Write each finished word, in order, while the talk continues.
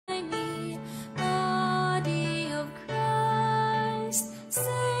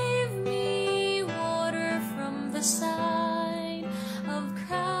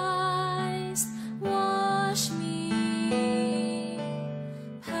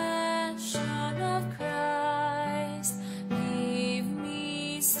Passion of Christ, give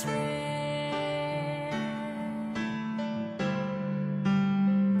me strength.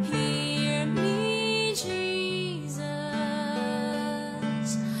 Hear me, Jesus,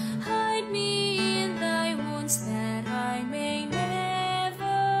 hide me in thy wounds that I may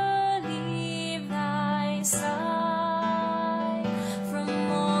never leave thy side.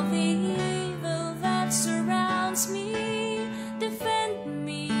 From all the evil that surrounds me, defend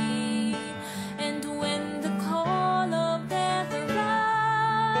me. And when the call of death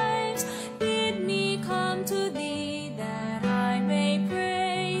arrives, bid me come to thee, that I may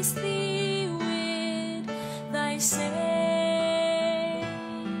praise thee with thy saints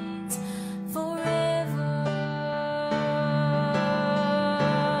forever.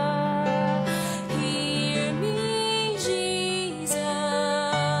 Hear me, Jesus,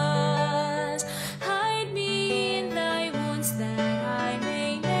 hide me in thy wounds, that I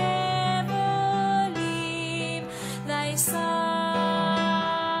may never leave thy side.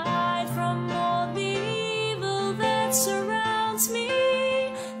 From all the evil that surrounds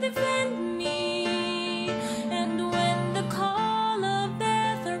me, defend me. And when the call of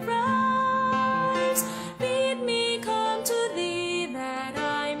death arrives, bid me come to thee, that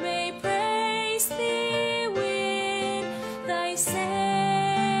I may praise thee with thy saints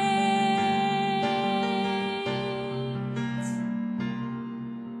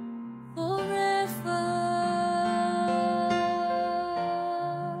forever.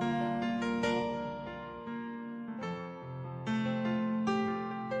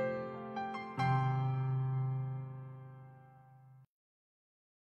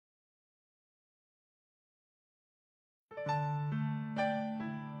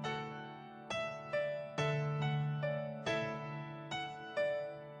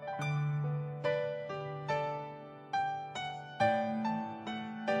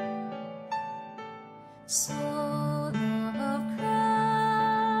 Soul of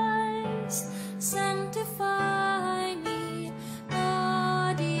Christ, sanctify me.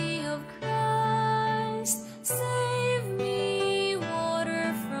 Body of Christ, save me.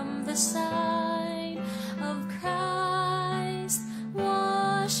 Water from the side of Christ,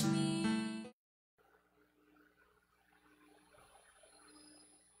 wash me.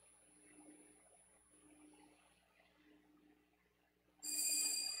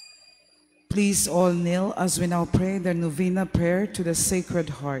 Please all kneel as we now pray the novena prayer to the Sacred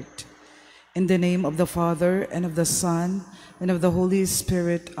Heart. In the name of the Father, and of the Son, and of the Holy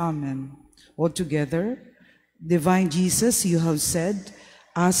Spirit. Amen. All together, Divine Jesus, you have said,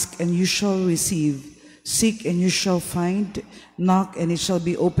 ask and you shall receive, seek and you shall find, knock and it shall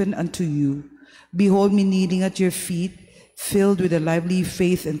be opened unto you. Behold me kneeling at your feet, filled with a lively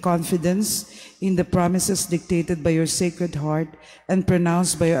faith and confidence in the promises dictated by your Sacred Heart and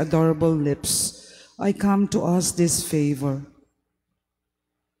pronounced by your adorable lips. I come to ask this favor.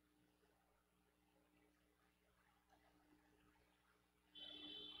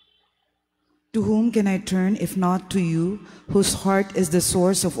 To whom can I turn if not to you, whose heart is the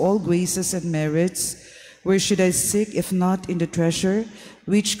source of all graces and merits? Where should I seek if not in the treasure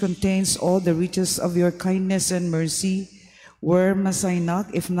which contains all the riches of your kindness and mercy? Where must I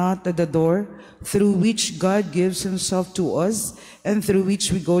knock if not at the door through which God gives himself to us and through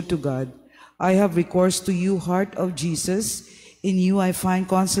which we go to God? I have recourse to you, Heart of Jesus. In you I find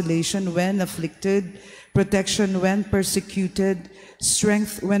consolation when afflicted, protection when persecuted,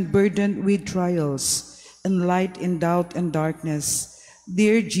 strength when burdened with trials, and light in doubt and darkness.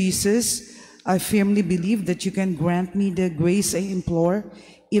 Dear Jesus, I firmly believe that you can grant me the grace I implore,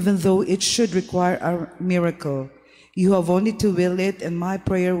 even though it should require a miracle. You have only to will it, and my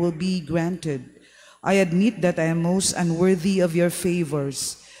prayer will be granted. I admit that I am most unworthy of your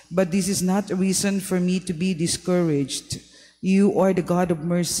favors, but this is not a reason for me to be discouraged. You are the God of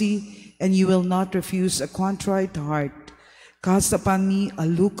mercy, and you will not refuse a contrite heart. Cast upon me a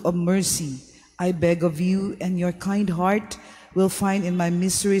look of mercy, I beg of you, and your kind heart will find in my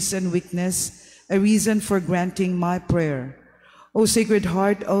miseries and weakness a reason for granting my prayer. O Sacred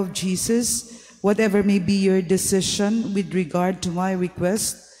Heart of Jesus, whatever may be your decision with regard to my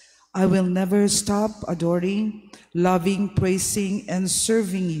request, I will never stop adoring, loving, praising, and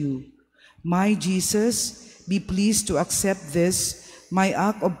serving you. My Jesus, be pleased to accept this, my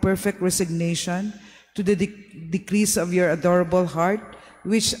act of perfect resignation, to the decrees of your adorable heart,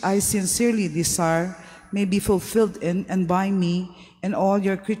 which I sincerely desire may be fulfilled in and by me and all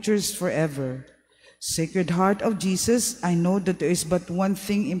your creatures forever. Sacred Heart of Jesus, I know that there is but one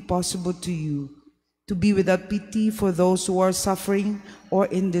thing impossible to you, to be without pity for those who are suffering or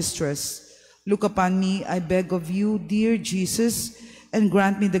in distress. Look upon me, I beg of you, dear Jesus. and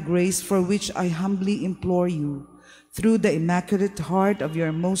grant me the grace for which I humbly implore you. Through the Immaculate Heart of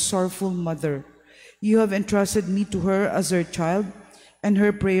your most sorrowful Mother, you have entrusted me to her as her child, and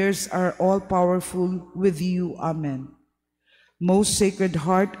her prayers are all powerful with you. Amen. Most Sacred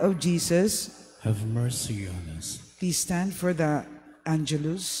Heart of Jesus, have mercy on us. please stand for the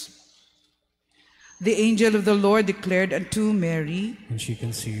Angelus. The angel of the Lord declared unto Mary, And she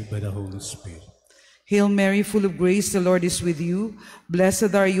conceived by the Holy Spirit. Hail Mary, full of grace, the Lord is with you.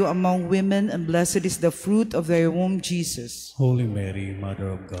 Blessed are you among women, and blessed is the fruit of thy womb, Jesus. Holy Mary, Mother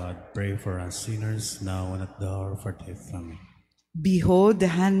of God, pray for us sinners, now and at the hour of our death. Amen. Behold, the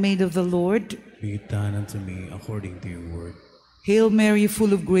handmaid of the Lord. Be it done unto me according to your word. Hail Mary,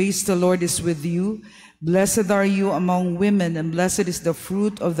 full of grace, the Lord is with you. Blessed are you among women, and blessed is the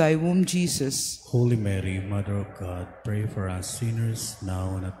fruit of thy womb, Jesus. Holy Mary, Mother of God, pray for us sinners,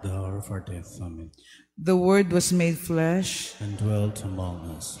 now and at the hour of our death. Amen. The Word was made flesh and dwelt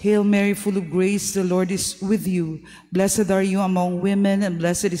among us. Hail Mary, full of grace, the Lord is with you. Blessed are you among women, and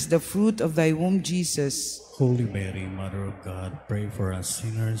blessed is the fruit of thy womb, Jesus. Holy Mary, Mother of God, pray for us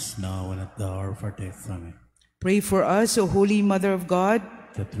sinners, now and at the hour of our death. Amen. Pray for us, O Holy Mother of God,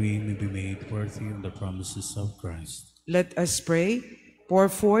 that we may be made worthy of the promises of Christ. Let us pray. Pour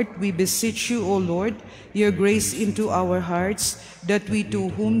forth, we beseech you, O Lord, your grace into our hearts, that we, to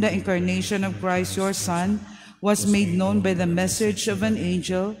whom the incarnation of Christ your Son was made known by the message of an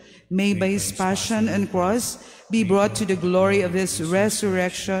angel, may by his passion and cross be brought to the glory of his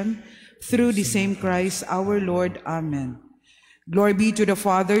resurrection, through the same Christ our Lord. Amen. Glory be to the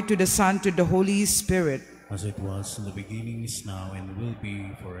Father, to the Son, to the Holy Spirit. As it was in the beginning, is now, and will be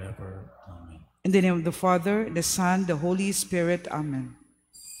forever. Amen. In the name of the Father, the Son, the Holy Spirit. Amen.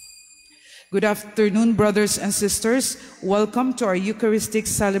 Good afternoon, brothers and sisters. Welcome to our Eucharistic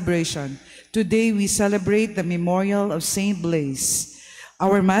celebration. Today we celebrate the memorial of Saint Blaise.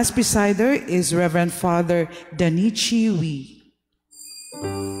 Our Mass presider is Reverend Father Danichi Hui.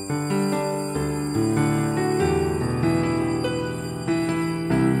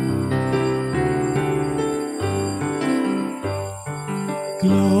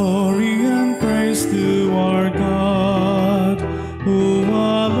 Glory and praise to our God, who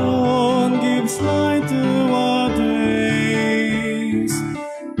alone gives light to our days.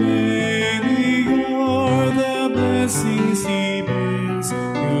 Many are the blessings he bears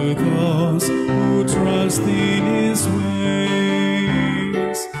to those who trust in his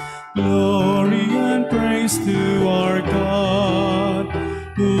ways. Glory and praise to our God,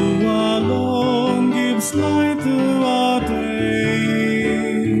 who alone gives light to our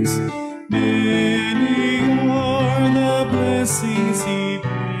days. Many are the blessings he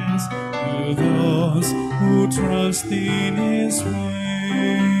bears to those who trust in his ways.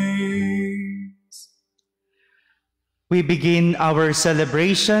 We begin our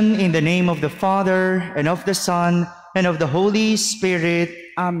celebration in the name of the Father, and of the Son, and of the Holy Spirit.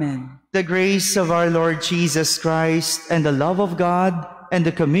 Amen. The grace of our Lord Jesus Christ, and the love of God, and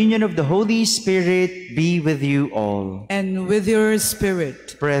the communion of the Holy Spirit be with you all. And with your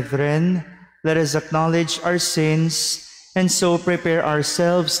spirit. Brethren, let us acknowledge our sins, and so prepare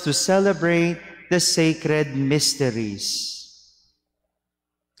ourselves to celebrate the sacred mysteries.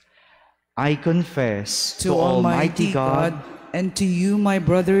 I confess to Almighty God and to you, my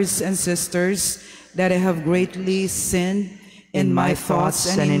brothers and sisters, that I have greatly sinned in my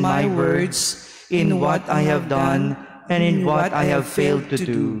thoughts and in my words, in what I have done and in what I have failed to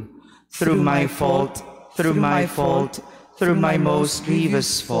do, through my fault, through my most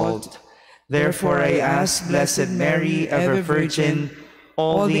grievous fault. Therefore I ask Blessed Mary, ever Virgin,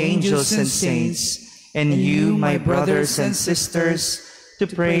 all the angels and saints, and you, my brothers and sisters, to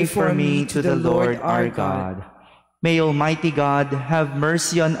pray for me to the Lord our God. May Almighty God have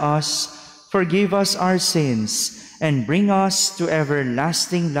mercy on us, forgive us our sins, and bring us to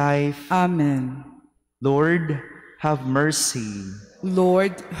everlasting life. Amen. Lord, have mercy.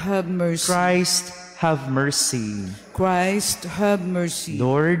 Lord, have mercy. Christ, have mercy. Christ, have mercy.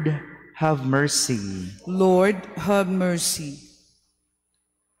 Lord, have mercy. Lord, have mercy.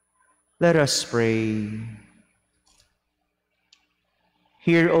 Let us pray.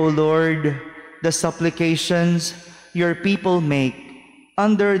 Hear, O Lord, the supplications your people make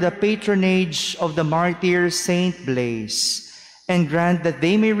under the patronage of the martyr Saint Blaise, and grant that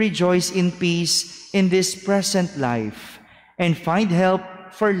they may rejoice in peace in this present life and find help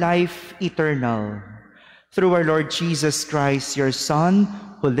for life eternal. Through our Lord Jesus Christ, your Son,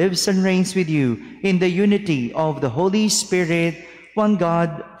 who lives and reigns with you in the unity of the Holy Spirit, one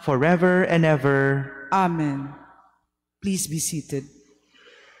God, forever and ever. Amen. Please be seated.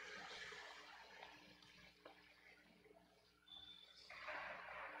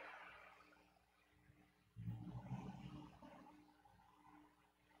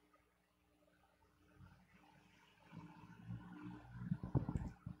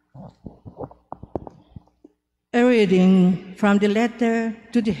 A reading from the letter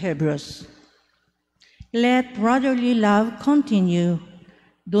to the Hebrews. Let brotherly love continue.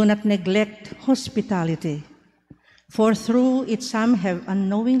 Do not neglect hospitality, for through it some have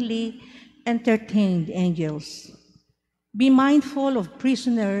unknowingly entertained angels. Be mindful of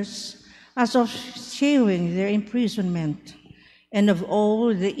prisoners as of sharing their imprisonment, and of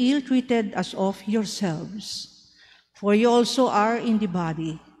all the ill-treated as of yourselves, for you also are in the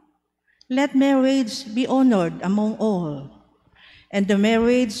body. Let marriage be honored among all, and the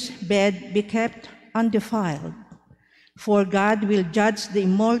marriage bed be kept undefiled, for God will judge the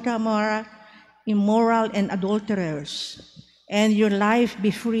immoral and adulterers, and your life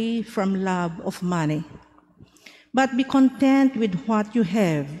be free from love of money. But be content with what you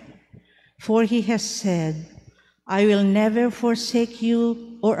have, for he has said, I will never forsake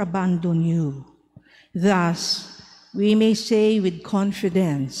you or abandon you. Thus, we may say with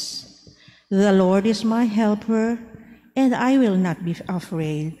confidence, the Lord is my helper, and I will not be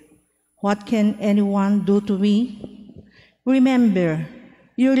afraid. What can anyone do to me? Remember,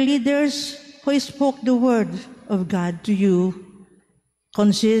 your leaders who spoke the word of God to you.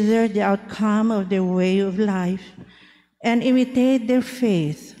 Consider the outcome of their way of life and imitate their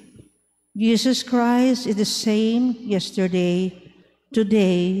faith. Jesus Christ is the same yesterday,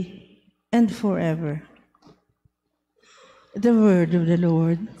 today, and forever. The word of the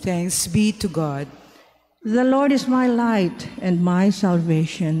Lord. Thanks be to God. The Lord is my light and my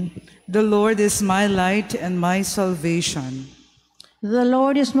salvation. The Lord is my light and my salvation. The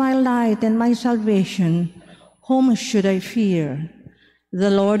Lord is my light and my salvation. Whom should I fear?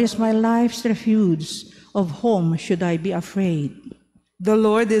 The Lord is my life's refuge. Of whom should I be afraid? The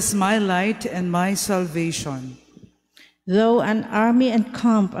Lord is my light and my salvation. Though an army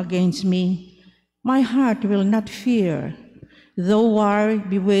encamp against me, my heart will not fear. Though war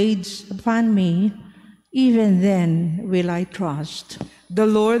be waged upon me, even then will I trust. The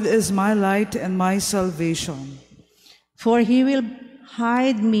Lord is my light and my salvation. For he will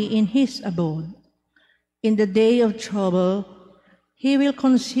hide me in his abode. In the day of trouble, he will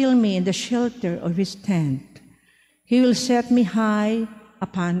conceal me in the shelter of his tent. He will set me high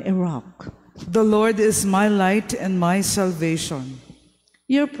upon a rock. The Lord is my light and my salvation.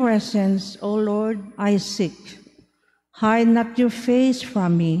 Your presence, O Lord, I seek. Hide not your face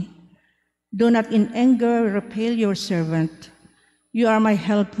from me. Do not in anger repel your servant. You are my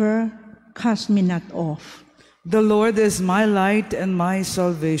helper. Cast me not off. The Lord is my light and my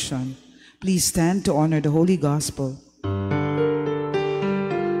salvation. Please stand to honor the Holy Gospel.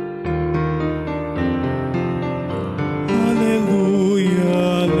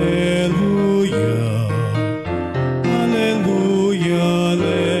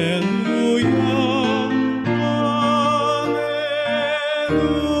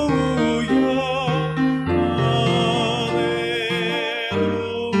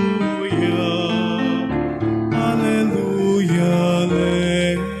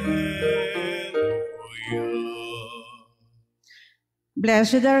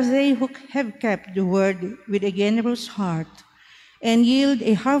 Blessed are they who have kept the word with a generous heart and yield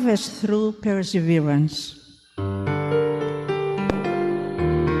a harvest through perseverance.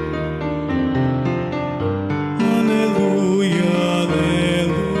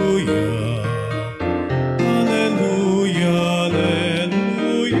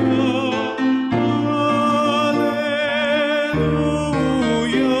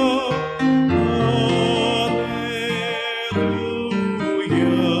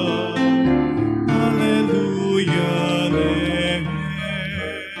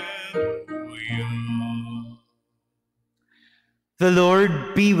 The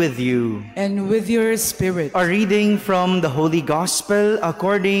Lord be with you. And with your spirit. A reading from the Holy Gospel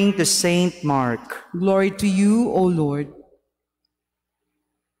according to Saint Mark. Glory to you, O Lord.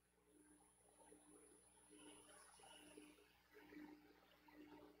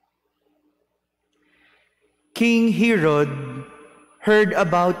 King Herod heard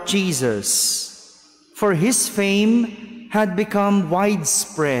about Jesus, for his fame had become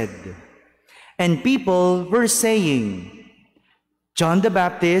widespread, and people were saying, John the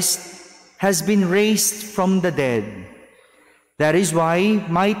Baptist has been raised from the dead. That is why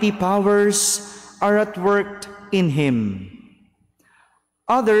mighty powers are at work in him.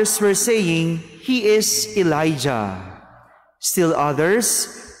 Others were saying, he is Elijah. Still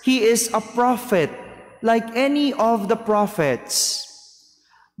others, he is a prophet, like any of the prophets.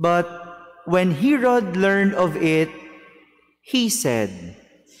 But when Herod learned of it, he said,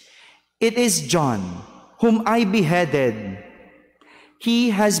 it is John, whom I beheaded.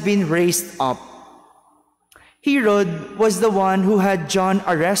 He has been raised up. Herod was the one who had John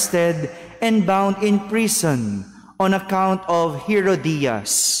arrested and bound in prison on account of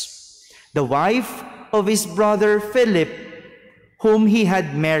Herodias, the wife of his brother Philip, whom he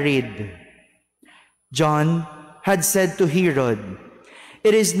had married. John had said to Herod,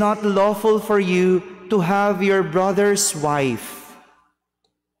 "It is not lawful for you to have your brother's wife."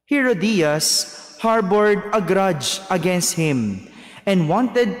 Herodias harbored a grudge against him and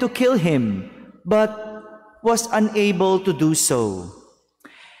wanted to kill him, but was unable to do so.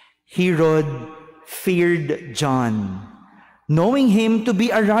 Herod feared John, knowing him to be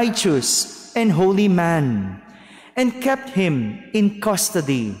a righteous and holy man, and kept him in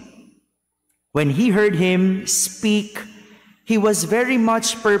custody. When he heard him speak, he was very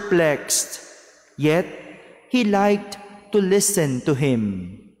much perplexed, yet he liked to listen to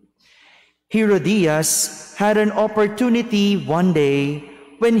him. Herodias had an opportunity one day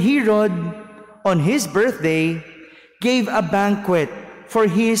when Herod, on his birthday, gave a banquet for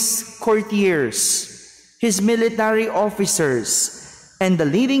his courtiers, his military officers, and the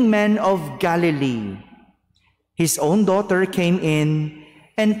leading men of Galilee. His own daughter came in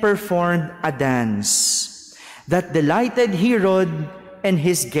and performed a dance that delighted Herod and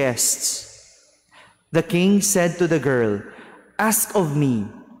his guests. The king said to the girl, "Ask of me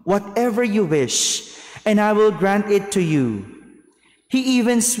whatever you wish, and I will grant it to you." He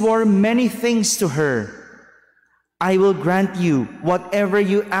even swore many things to her. "I will grant you whatever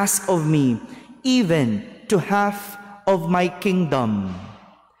you ask of me, even to half of my kingdom."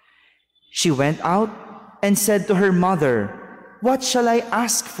 She went out and said to her mother, "What shall I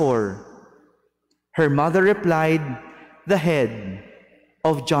ask for?" Her mother replied, "The head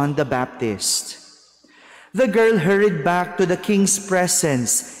of John the Baptist." The girl hurried back to the king's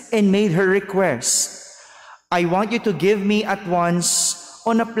presence and made her request, "I want you to give me at once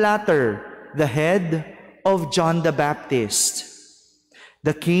on a platter the head of John the Baptist."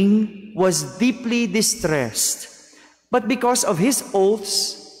 The king was deeply distressed, but because of his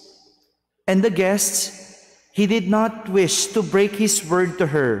oaths and the guests, he did not wish to break his word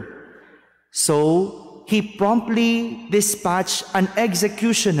to her. So he promptly dispatched an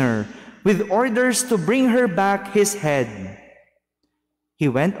executioner with orders to bring her back his head. He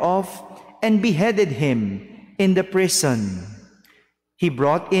went off and beheaded him in the prison. He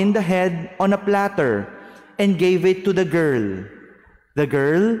brought in the head on a platter and gave it to the girl. The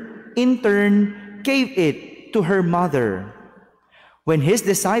girl, in turn, gave it to her mother. When his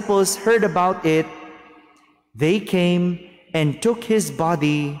disciples heard about it, they came and took his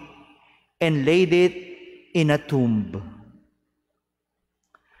body and laid it in a tomb.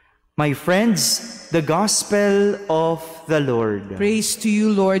 My friends, the Gospel of the Lord. Praise to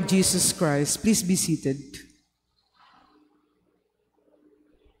you, Lord Jesus Christ. Please be seated.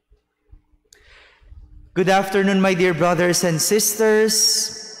 Good afternoon, my dear brothers and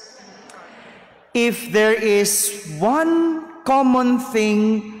sisters. If there is one common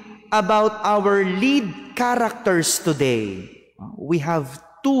thing about our lead characters today, we have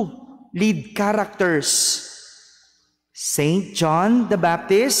two lead characters, Saint John the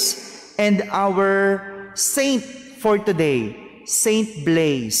Baptist and our saint for today, Saint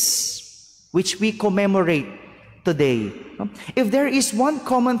Blaise, which we commemorate today. If there is one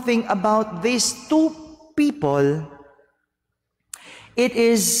common thing about these two people, it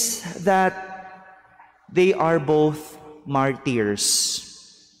is that they are both martyrs.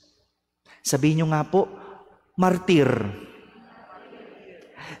 Sabihin nyo nga po, martir.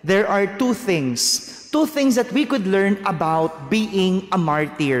 There are two things that we could learn about being a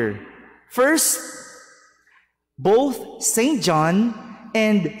martyr. First, both Saint John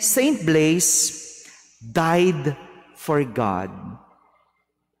and Saint Blaise died for God.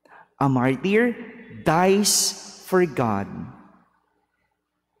 A martyr dies for God.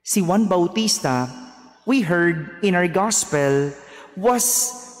 Si Juan Bautista, we heard in our gospel, was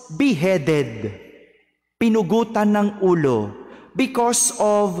beheaded, pinugutan ng ulo, because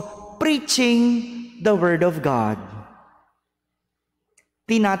of preaching the Word of God.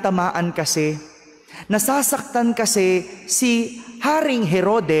 Tinatamaan kasi, nasasaktan kasi si Haring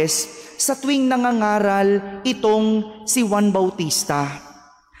Herodes sa tuwing nangangaral itong si Juan Bautista.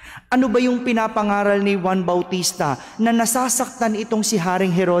 Ano ba yung pinapangaral ni Juan Bautista na nasasaktan itong si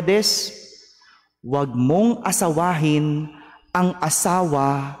Haring Herodes? Huwag mong asawahin ang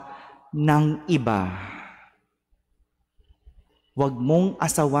asawa ng iba. Huwag mong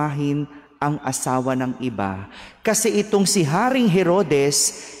asawahin ang asawa ng iba. Kasi itong si Haring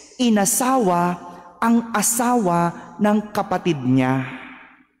Herodes, inasawa ang asawa ng kapatid niya.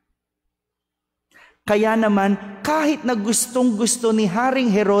 Kaya naman, kahit na gustong-gusto ni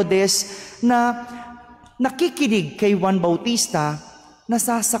Haring Herodes na nakikinig kay Juan Bautista,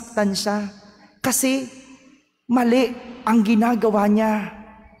 nasasaktan siya. Kasi mali ang ginagawa niya.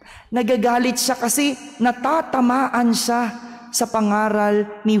 Nagagalit siya kasi natatamaan siya sa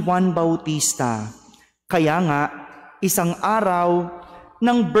pangaral ni Juan Bautista. Kaya nga, isang araw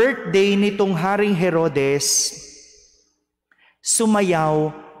ng birthday nitong Haring Herodes,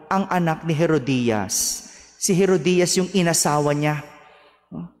 sumayaw ang anak ni Herodias. Si Herodias yung inasawa niya.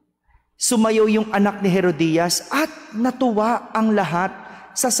 Sumayaw yung anak ni Herodias at natuwa ang lahat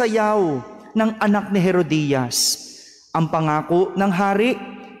sa sayaw ng anak ni Herodias. Ang pangako ng hari,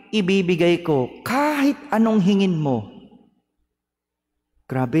 ibibigay ko kahit anong hingin mo.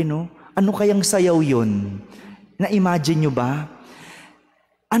 Grabe, no? Ano kayang sayaw yun? Na-imagine nyo ba?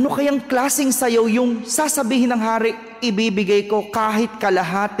 Ano kayang klaseng sayaw yung sasabihin ng hari, ibibigay ko kahit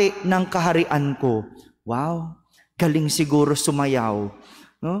kalahati ng kaharian ko? Wow, galing siguro sumayaw.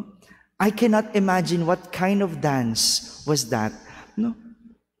 No? I cannot imagine what kind of dance was that. No?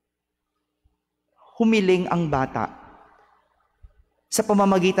 Humiling ang bata sa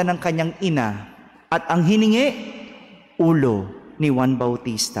pamamagitan ng kanyang ina at ang hiningi, ulo ni Juan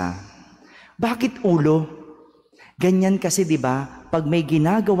Bautista. Bakit ulo? Ganyan kasi 'di ba, pag may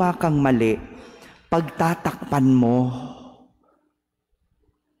ginagawa kang mali, pagtatakpan mo.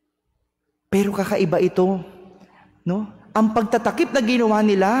 Pero kakaiba ito, no? Ang pagtatakip na ginawa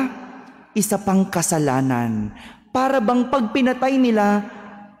nila, isa pang kasalanan. Para bang pag pinatay nila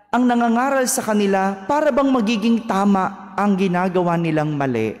ang nangangaral sa kanila, para bang magiging tama ang ginagawa nilang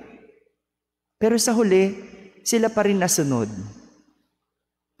mali. Pero sa huli, sila pa rin nasunod.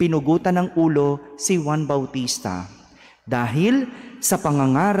 Pinugutan ng ulo si Juan Bautista dahil sa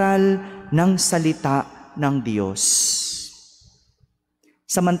pangangaral ng salita ng Diyos.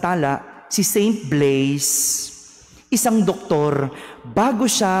 Samantala, si Saint Blaise, isang doktor, bago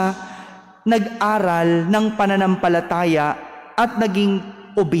siya nag-aral ng pananampalataya at naging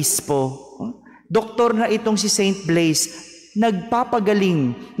obispo. Doktor na itong si Saint Blaise,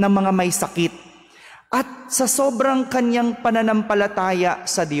 nagpapagaling ng mga may sakit. At sa sobrang kanyang pananampalataya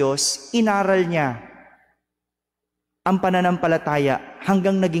sa Diyos, inaral niya ang pananampalataya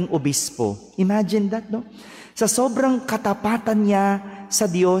hanggang naging obispo. Imagine that, no? Sa sobrang katapatan niya sa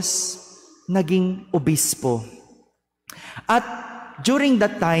Diyos, naging obispo. At during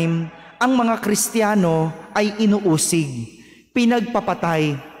that time, ang mga Kristiyano ay inuusig,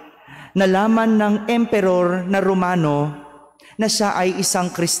 pinagpapatay. Nalaman ng emperor na Romano na siya ay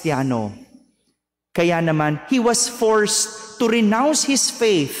isang Kristiyano. Kaya naman, he was forced to renounce his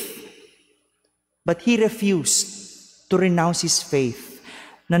faith. But he refused to renounce his faith.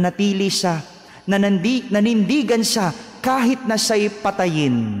 Nanatili siya, nanindigan siya kahit na siya'y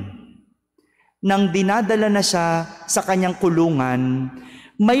patayin. Nang dinadala na siya sa kanyang kulungan,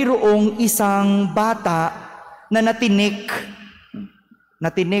 mayroong isang bata na natinik,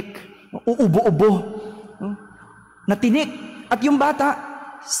 uubo-ubo, natinik. At yung bata,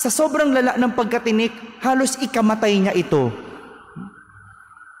 sa sobrang lala ng pagkatinik, halos ikamatay niya ito.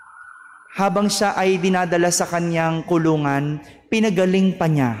 Habang siya ay dinadala sa kanyang kulungan, pinagaling pa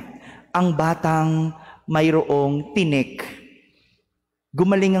niya ang batang mayroong tinik.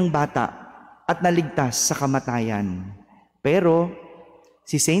 Gumaling ang bata at naligtas sa kamatayan. Pero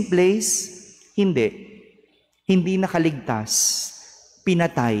si Saint Blaise, hindi nakaligtas,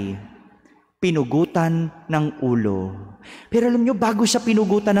 pinatay, pinugutan ng ulo. Pero alam nyo, bago siya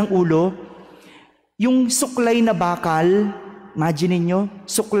pinugutan ng ulo, yung suklay na bakal, imagine niyo,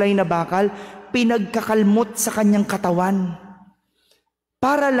 suklay na bakal, pinagkakalmot sa kanyang katawan.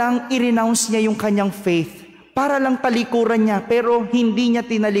 Para lang i-renounce niya yung kanyang faith. Para lang talikuran niya, pero hindi niya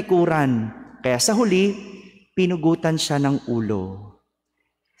tinalikuran. Kaya sa huli, pinugutan siya ng ulo.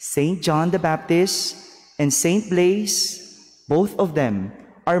 Saint John the Baptist and Saint Blaise, both of them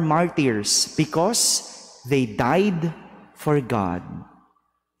are martyrs because they died for God.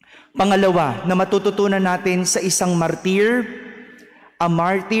 Pangalawa na matututunan natin sa isang martyr, a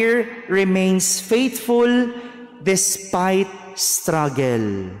martyr remains faithful despite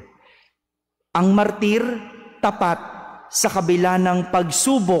struggle. Ang martyr, tapat sa kabila ng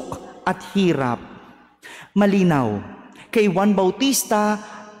pagsubok at hirap. Malinaw, kay Juan Bautista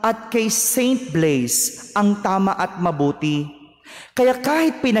at kay Saint Blaise ang tama at mabuti. Kaya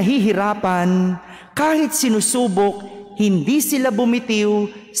kahit pinahihirapan, kahit sinusubok, hindi sila bumitiw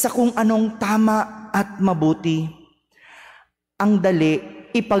sa kung anong tama at mabuti. Ang dali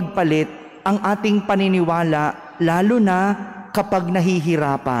ipagpalit ang ating paniniwala, lalo na kapag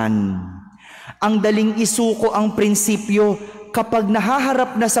nahihirapan. Ang daling isuko ang prinsipyo kapag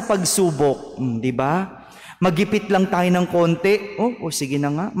nahaharap na sa pagsubok, di ba? Magipit lang tayo ng konti, sige na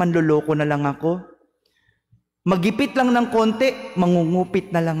nga, manloloko na lang ako. Magipit lang ng konti,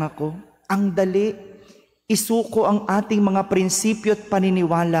 mangungupit na lang ako. Ang dali. Isuko ang ating mga prinsipyo at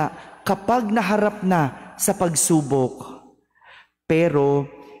paniniwala kapag naharap na sa pagsubok. Pero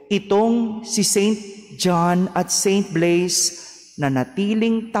itong si Saint John at Saint Blaise na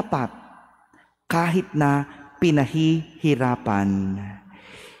natiling tapat kahit na pinahihirapan.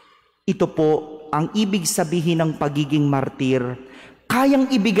 Ito po ang ibig sabihin ng pagiging martir.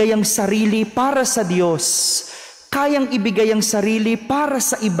 Kayang ibigay ang sarili para sa Diyos. Kayang ibigay ang sarili para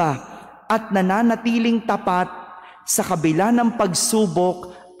sa iba at nananatiling tapat sa kabila ng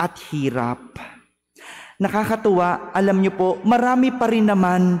pagsubok at hirap. Nakakatuwa, alam niyo po, marami pa rin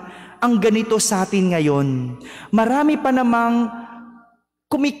naman ang ganito sa atin ngayon. Marami pa namang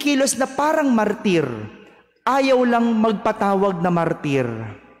kumikilos na parang martir. Ayaw lang magpatawag na martir.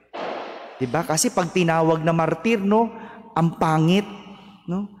 Diba? Kasi pag tinawag na martir, no, ang pangit.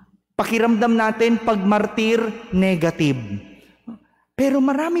 No? Pakiramdam natin pag martir, negative. Pero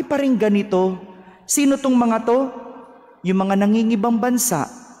marami pa rin ganito. Sino tong mga to? Yung mga nangingibang bansa,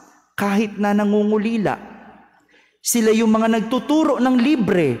 kahit na nangungulila. Sila yung mga nagtuturo ng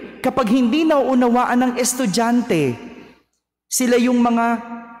libre kapag hindi nauunawaan ng estudyante. Sila yung mga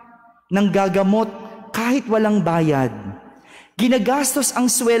nanggagamot kahit walang bayad. Ginagastos ang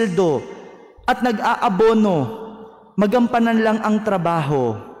sweldo at nag-aabono, magampanan lang ang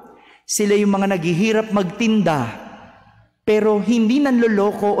trabaho. Sila yung mga naghihirap magtinda, pero hindi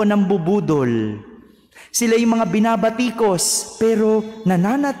nanloloko o nambubudol. Sila yung mga binabatikos, pero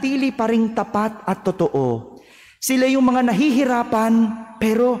nananatili pa ring tapat at totoo. Sila yung mga nahihirapan,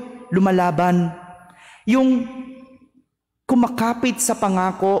 pero lumalaban. Yung kumakapit sa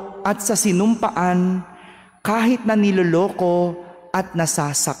pangako at sa sinumpaan, kahit na niloloko at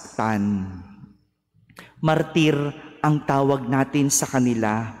nasasaktan. Martir ang tawag natin sa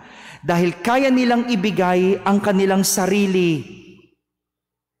kanila dahil kaya nilang ibigay ang kanilang sarili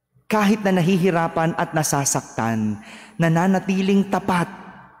kahit na nahihirapan at nasasaktan, nananatiling tapat,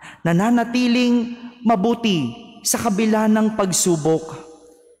 nananatiling mabuti sa kabila ng pagsubok.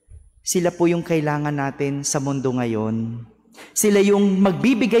 Sila po yung kailangan natin sa mundo ngayon. Sila yung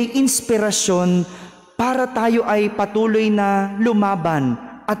magbibigay inspirasyon para tayo ay patuloy na lumaban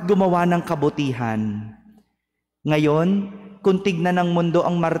at gumawa ng kabutihan. Ngayon, kung tignan ng mundo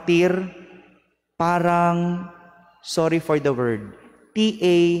ang martir, parang, sorry for the word,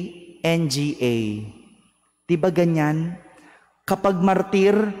 T-A-N-G-A. Diba ganyan? Kapag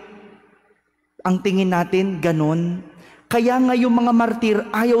martir, ang tingin natin, ganun. Kaya nga yung mga martir,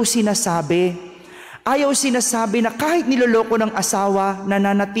 ayaw sinasabi. Ayaw sinasabi na kahit niloloko ng asawa,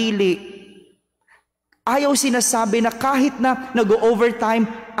 nananatili. Ayaw sinasabi na kahit na nag-overtime,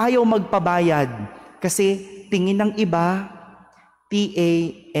 ayaw magpabayad. Kasi tingin ng iba,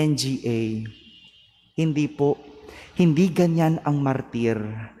 T-A-N-G-A. Hindi po. Hindi ganyan ang martir.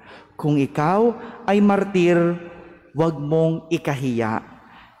 Kung ikaw ay martir, huwag mong ikahiya.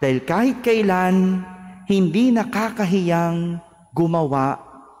 Dahil kahit kailan, hindi nakakahiyang gumawa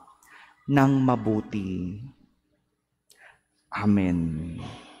ng mabuti. Amen.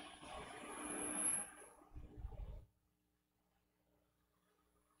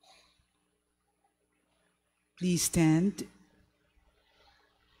 Please stand.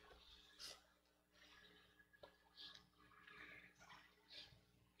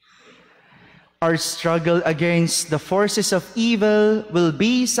 Our struggle against the forces of evil will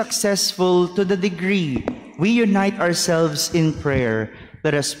be successful to the degree we unite ourselves in prayer.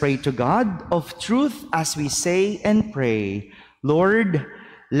 Let us pray to God of truth as we say and pray. Lord,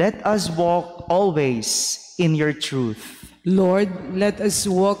 let us walk always in your truth. Lord, let us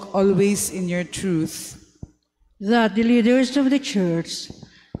walk always in your truth. That the leaders of the church,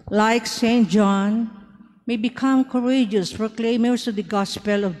 like Saint John, may become courageous proclaimers of the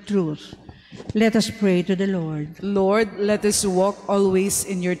gospel of truth. Let us pray to the Lord. Lord, let us walk always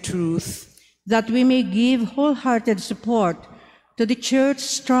in your truth. That we may give wholehearted support to the church's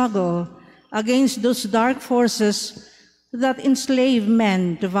struggle against those dark forces that enslave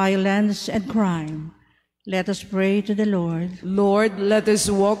men to violence and crime. Let us pray to the Lord. Lord, let us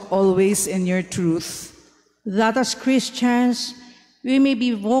walk always in your truth. That as Christians, we may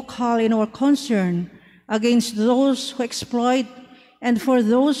be vocal in our concern against those who exploit and for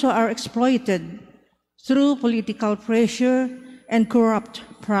those who are exploited through political pressure and corrupt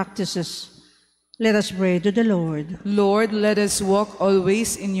practices. Let us pray to the Lord. Lord, let us walk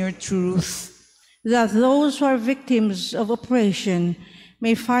always in your truth. That those who are victims of oppression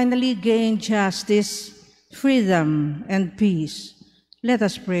may finally gain justice, freedom, and peace. Let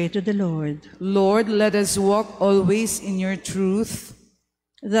us pray to the Lord. Lord, let us walk always in your truth.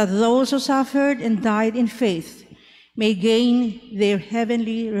 that those who suffered and died in faith may gain their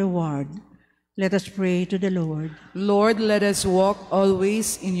heavenly reward. Let us pray to the Lord. Lord, let us walk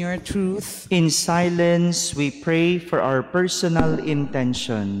always in your truth. In silence, we pray for our personal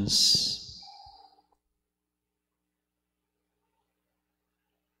intentions.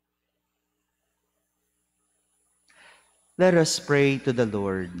 Let us pray to the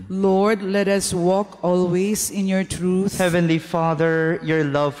Lord. Lord, let us walk always in your truth. Heavenly Father, your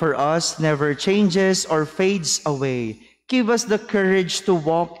love for us never changes or fades away. Give us the courage to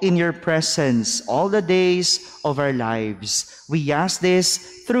walk in your presence all the days of our lives. We ask this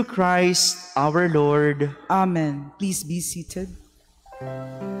through Christ our Lord. Amen. Please be seated.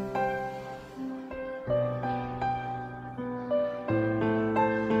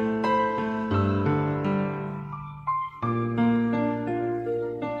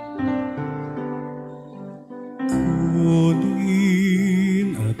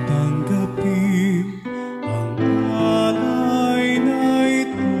 Kunin at tanggapin ang alay na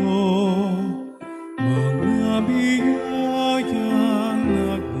ito, mga biyayang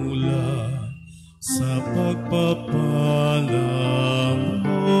nagmula sa pagpapalang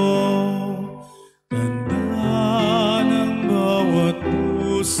mo. Tanda ng bawat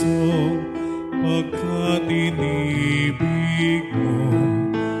puso pagkat inibig mo,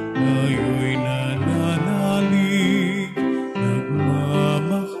 tayo'y nananalig,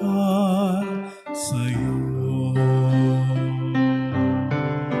 nagmamahal sa'yo.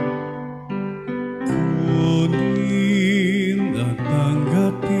 Kunin at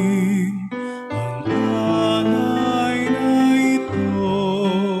tanggapin ang alay na ito,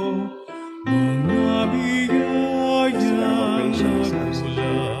 mga biyayang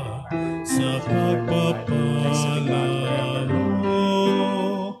nagmula sa pagpapala mo.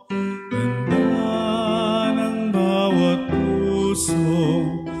 Tanda ng bawat puso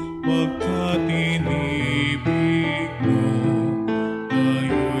pagkat inibig mo,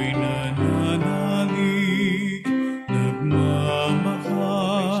 tayo'y nananalig,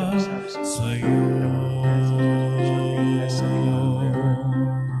 nagmamahal sa'yo.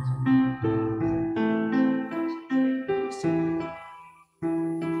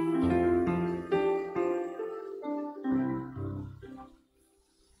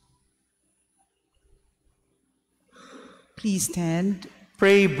 Please stand.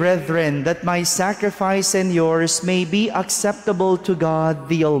 Pray, brethren, that my sacrifice and yours may be acceptable to God,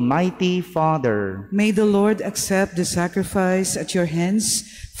 the Almighty Father. May the Lord accept the sacrifice at your hands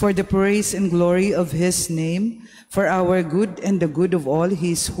for the praise and glory of his name, for our good and the good of all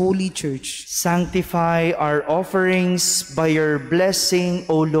his holy church. Sanctify our offerings by your blessing,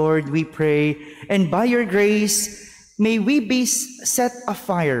 O Lord, we pray, and by your grace may we be set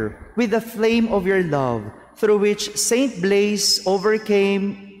afire with the flame of your love, through which Saint Blaise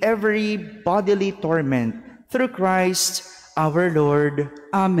overcame every bodily torment, through Christ our Lord.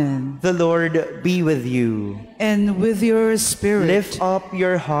 Amen. The Lord be with you. And with your spirit, Lift up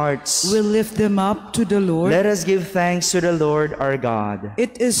your hearts. we'll lift them up to the Lord. Let us give thanks to the Lord our God.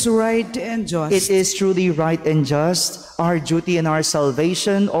 It is right and just. It is truly right and just, our duty and our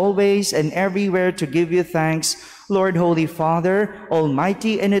salvation, always and everywhere to give you thanks, Lord, Holy Father,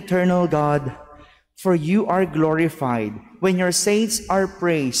 Almighty and eternal God. For you are glorified when your saints are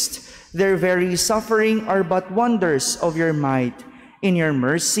praised. Their very suffering are but wonders of your might. In your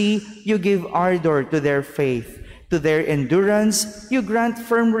mercy, you give ardor to their faith. To their endurance, you grant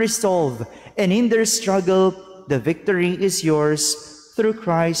firm resolve. And in their struggle, the victory is yours through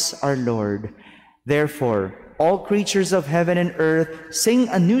Christ our Lord. Therefore, all creatures of heaven and earth sing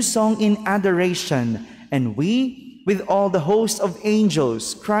a new song in adoration. And we, with all the host of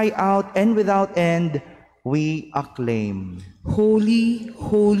angels, cry out, and without end, we acclaim. Holy,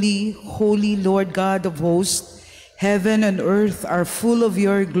 holy, holy Lord God of hosts, heaven and earth are full of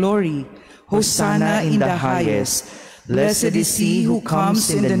your glory. Hosanna in the highest. Blessed is he who comes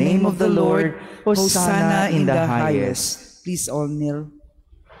in the name of the Lord. Hosanna in the highest. Please all kneel.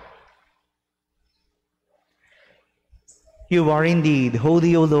 You are indeed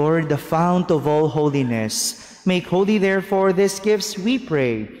holy, O Lord, the fount of all holiness. Make holy, therefore, these gifts, we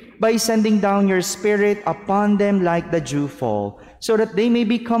pray, by sending down your Spirit upon them like the dewfall, so that they may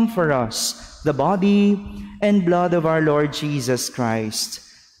become for us the body and blood of our Lord Jesus Christ.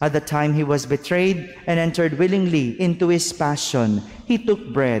 At the time he was betrayed and entered willingly into his passion, he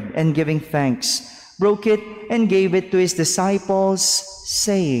took bread and, giving thanks, broke it and gave it to his disciples,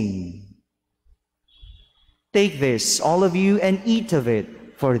 saying, "Take this, all of you, and eat of it,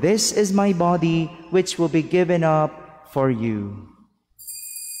 for this is my body, which will be given up for you."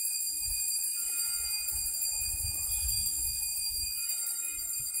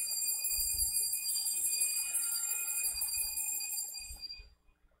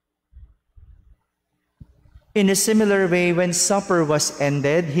 In a similar way, when supper was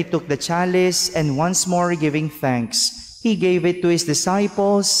ended, he took the chalice, and once more giving thanks, he gave it to his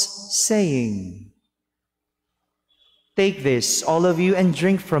disciples, saying, "Take this, all of you, and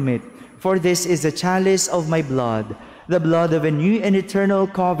drink from it, for this is the chalice of my blood, the blood of a new and eternal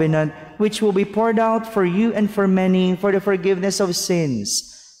covenant, which will be poured out for you and for many for the forgiveness of sins.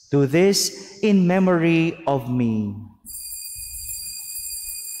 Do this in memory of me."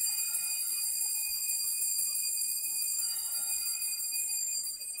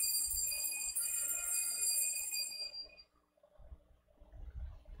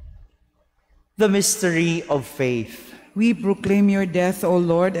 The mystery of faith. We proclaim your death, O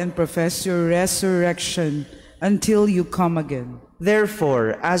Lord, and profess your resurrection until you come again.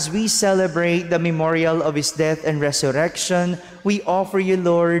 Therefore, as we celebrate the memorial of his death and resurrection, we offer you,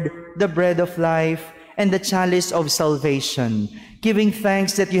 Lord, the bread of life and the chalice of salvation, giving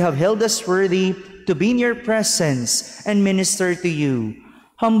thanks that you have held us worthy to be in your presence and minister to you.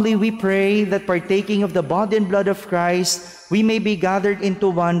 Humbly we pray that partaking of the body and blood of Christ, we may be gathered into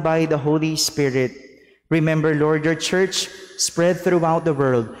one by the Holy Spirit. Remember, Lord, your church spread throughout the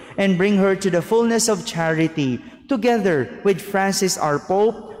world, and bring her to the fullness of charity, together with Francis our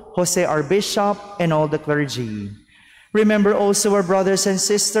Pope, Jose our Bishop, and all the clergy. Remember also our brothers and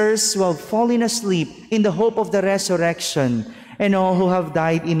sisters who have fallen asleep in the hope of the resurrection, and all who have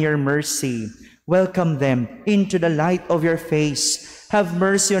died in your mercy. Welcome them into the light of your face. Have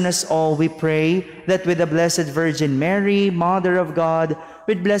mercy on us all, we pray, that with the Blessed Virgin Mary, Mother of God,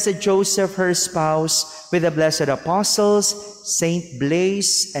 with Blessed Joseph, her spouse, with the blessed apostles, Saint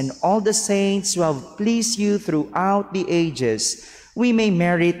Blaise, and all the saints who have pleased you throughout the ages, we may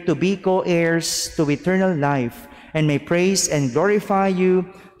merit to be co-heirs to eternal life, and may praise and glorify you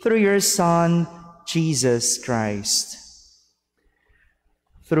through your Son, Jesus Christ.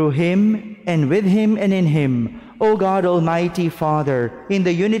 Through him, and with him, and in him, O God, Almighty Father, in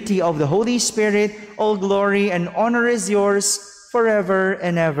the unity of the Holy Spirit, all glory and honor is yours forever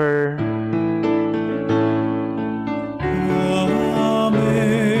and ever. Amen.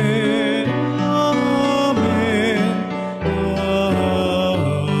 Amen.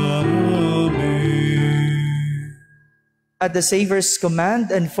 Amen. At the Savior's command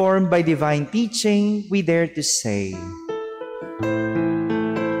and formed by divine teaching, we dare to say,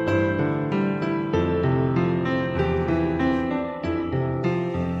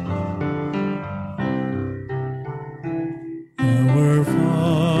 Our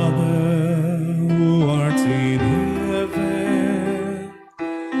Father, who art in heaven,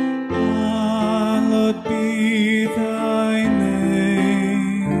 hallowed be thy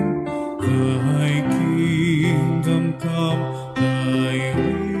name. Thy kingdom come, thy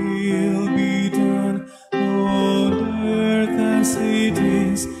will be done, on earth as it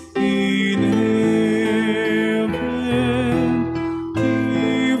is in heaven.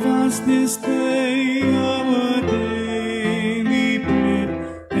 Give us this day our daily bread,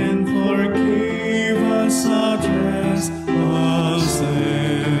 and forgive us our trespasses,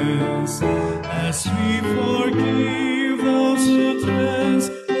 as we forgive those who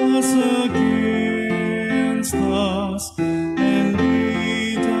trespass against us. And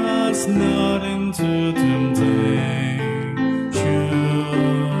lead us not into temptation,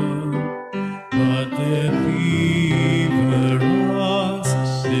 but deliver us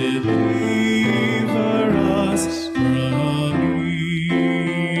from evil.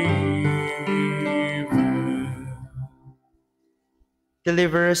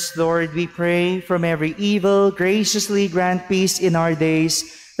 Deliver us, Lord, we pray, from every evil. Graciously grant peace in our days,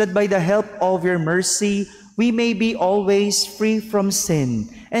 that by the help of your mercy we may be always free from sin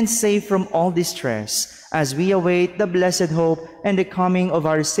and safe from all distress, as we await the blessed hope and the coming of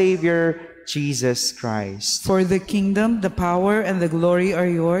our Savior, Jesus Christ. For the kingdom, the power, and the glory are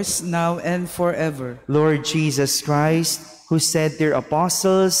yours, now and forever. Lord Jesus Christ, who said to your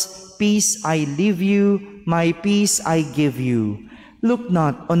apostles, "Peace I leave you, my peace I give you," look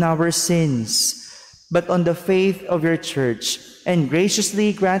not on our sins, but on the faith of your church, and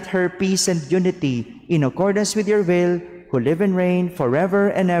graciously grant her peace and unity in accordance with your will, who live and reign forever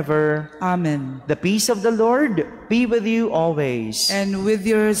and ever. Amen. The peace of the Lord be with you always. And with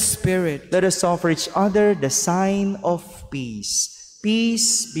your spirit. Let us offer each other the sign of peace.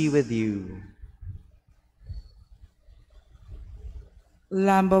 Peace be with you.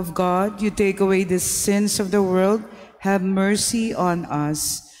 Lamb of God, you take away the sins of the world, have mercy on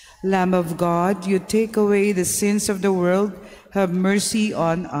us. Lamb of God, you take away the sins of the world, have mercy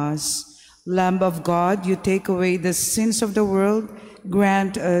on us. Lamb of God, you take away the sins of the world,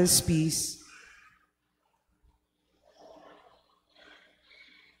 grant us peace.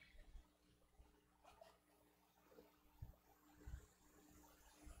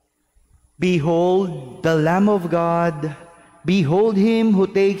 Behold the Lamb of God. Behold him who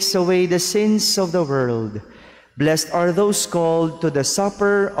takes away the sins of the world. Blessed are those called to the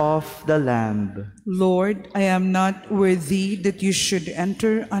supper of the Lamb. Lord, I am not worthy that you should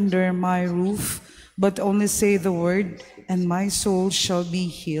enter under my roof, but only say the word, and my soul shall be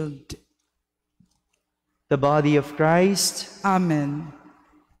healed. The body of Christ. Amen.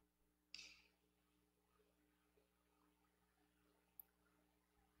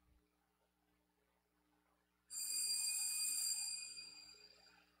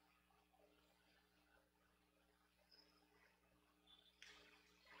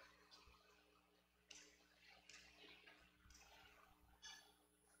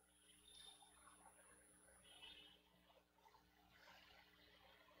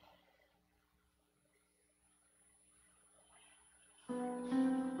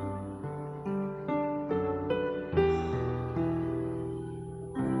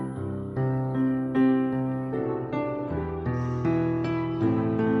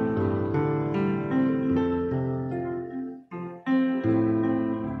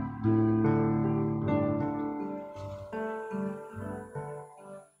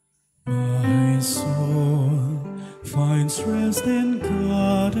 My soul finds rest in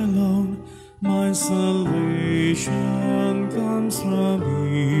God alone. My salvation comes from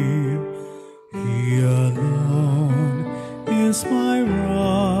Him. He alone is my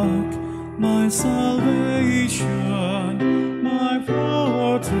rock, my salvation, my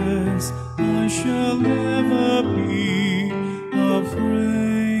fortress. I shall never be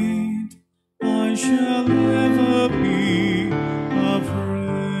afraid. I shall never be afraid.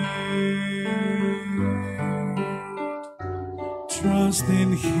 Trust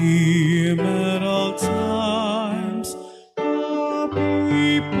in Him at all times, O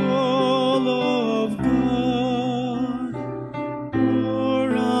people of God.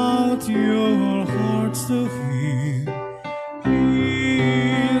 Pour out your hearts to Him. He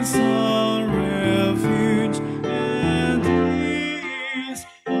is our refuge and He is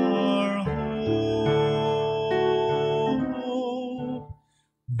our hope.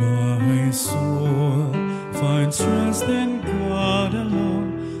 My soul finds trust in God alone.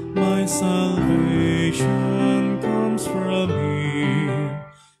 My salvation comes from Him.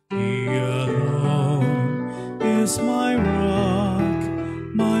 He alone is my rock,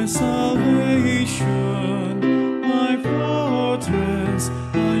 my salvation, my fortress.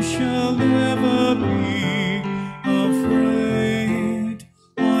 I shall never be afraid.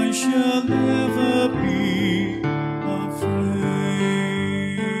 I shall never be afraid.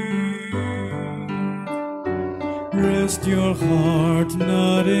 Rest your heart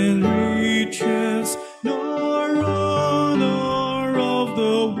not in riches, nor honor of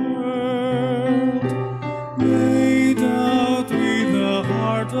the world, laid out with the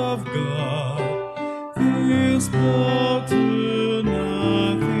heart of God. This book to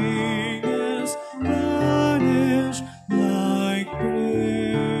nothingness vanish like breath.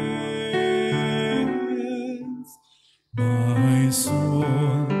 My soul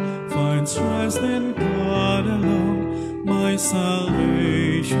finds rest in God alone. My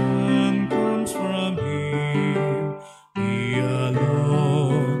salvation comes from Him. He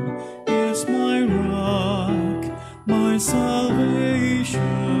alone is my rock, my salvation,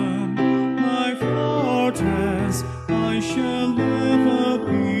 my fortress. I shall never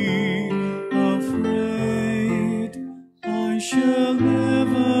be afraid. I shall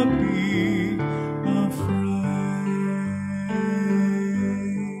never be afraid.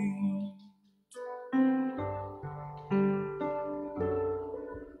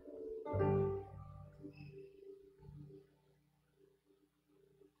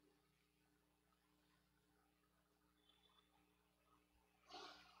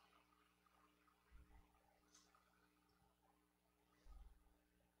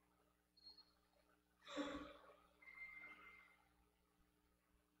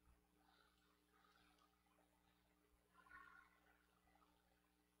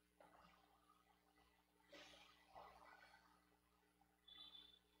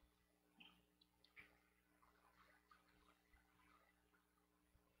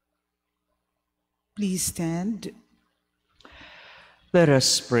 Please stand. Let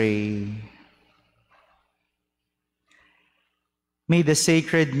us pray. May the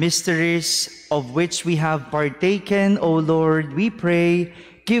sacred mysteries of which we have partaken, O Lord, we pray,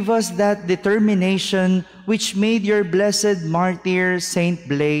 give us that determination which made your blessed martyr, Saint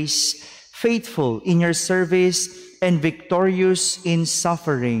Blaise, faithful in your service and victorious in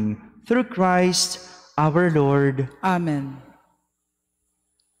suffering. Through Christ our Lord. Amen.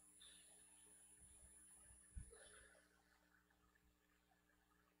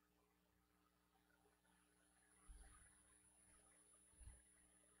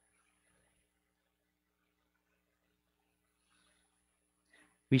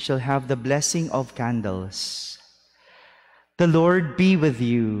 we shall have the blessing of candles. The Lord be with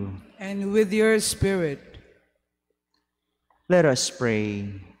you. And with your spirit. Let us pray.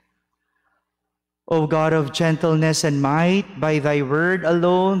 O God of gentleness and might, by thy word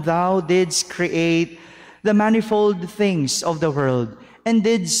alone thou didst create the manifold things of the world, and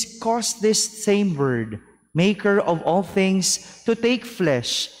didst cause this same word, maker of all things, to take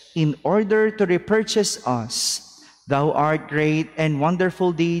flesh in order to repurchase us. Thou art great and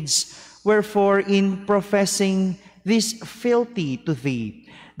wonderful deeds, wherefore in professing this fealty to thee,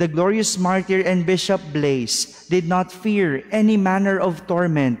 the glorious martyr and Bishop Blaise did not fear any manner of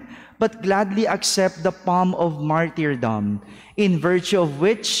torment, but gladly accept the palm of martyrdom, in virtue of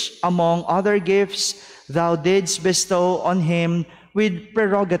which, among other gifts, thou didst bestow on him with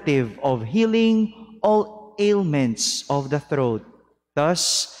prerogative of healing all ailments of the throat.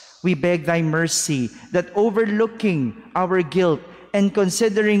 Thus, we beg thy mercy that overlooking our guilt and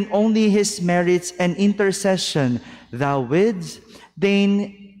considering only his merits and intercession, thou wouldst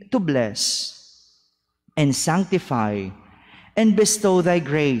deign to bless and sanctify and bestow thy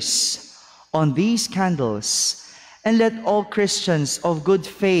grace on these candles, and let all Christians of good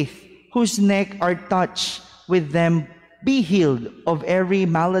faith whose neck are touched with them be healed of every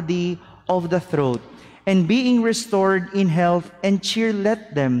malady of the throat, and being restored in health and cheer,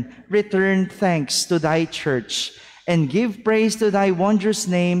 let them return thanks to thy church and give praise to thy wondrous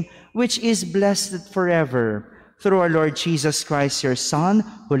name, which is blessed forever. Through our Lord Jesus Christ, your Son,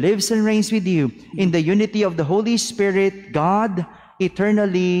 who lives and reigns with you in the unity of the Holy Spirit, God,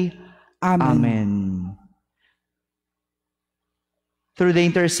 eternally. Amen. Amen. Through the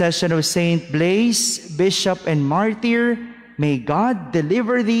intercession of Saint Blaise, Bishop and Martyr, may God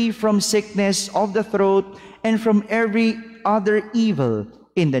deliver thee from sickness of the throat and from every other evil.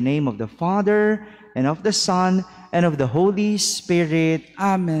 In the name of the Father, and of the Son, and of the Holy Spirit.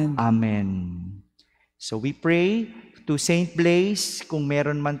 Amen. Amen. So we pray to Saint Blaise, kung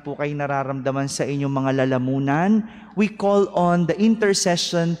meron man po kayo nararamdaman sa inyong mga lalamunan, we call on the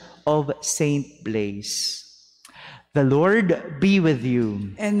intercession of Saint Blaise. The Lord be with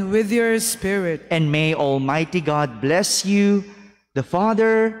you. And with your spirit. And may Almighty God bless you, the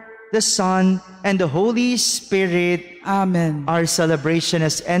Father, the Son, and the Holy Spirit. Amen. Our celebration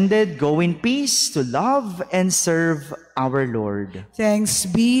has ended. Go in peace to love and serve our Lord. Thanks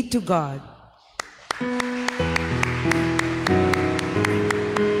be to God.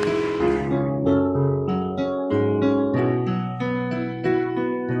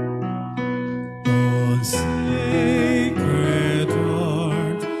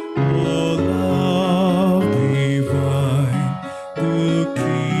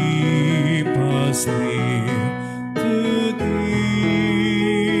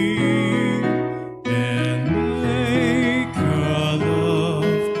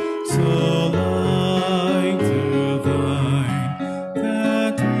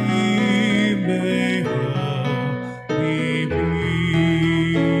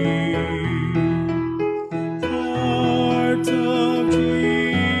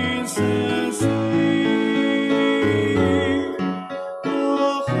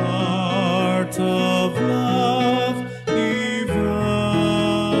 Of love.